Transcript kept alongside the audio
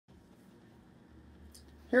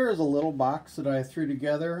Here is a little box that I threw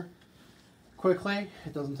together quickly.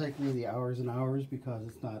 It doesn't take me the hours and hours because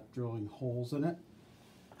it's not drilling holes in it.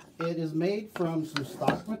 It is made from some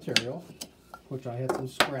stock material, which I had some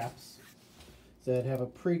scraps that have a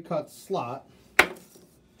pre-cut slot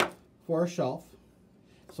for a shelf.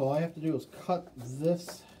 So all I have to do is cut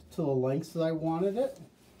this to the lengths that I wanted it,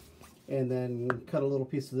 and then cut a little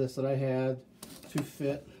piece of this that I had to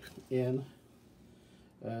fit in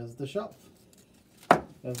as the shelf,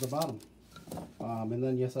 as the bottom. And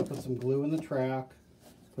then yes, I put some glue in the track,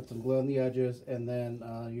 put some glue on the edges, and then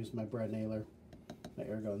used my brad nailer, my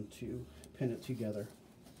air gun, to pin it together.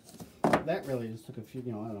 That really just took a few,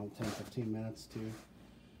 I don't know, 10-15 minutes to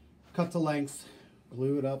cut to length,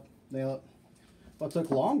 glue it up, nail it. What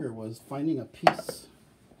took longer was finding a piece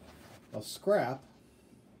of scrap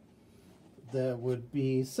that would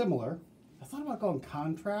be similar. I thought about going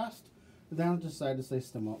contrast, but then I decided to stay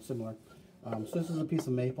similar. So this is a piece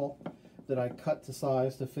of maple that I cut to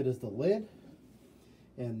size to fit as the lid,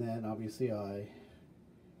 and then obviously I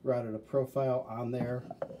routed a profile on there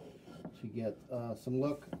to get some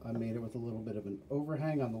look. I made it with a little bit of an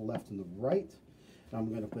overhang on the left and the right, and I'm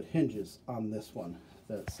going to put hinges on this one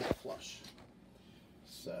that sit flush.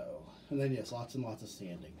 So, and then yes, lots and lots of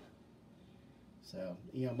sanding. So,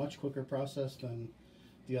 much quicker process than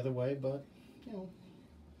the other way, but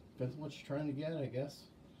depends on what you're trying to get, I guess.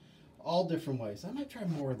 All different ways. I might try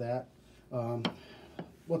more of that.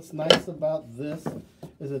 What's nice about this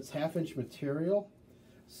is it's 1/2-inch material.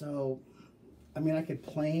 So, I could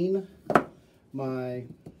plane my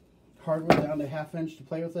hardwood down to 1/2 inch to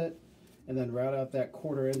play with it, and then route out that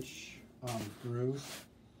 1/4 inch groove.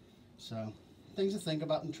 So, things to think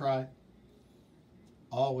about and try.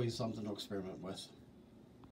 Always something to experiment with.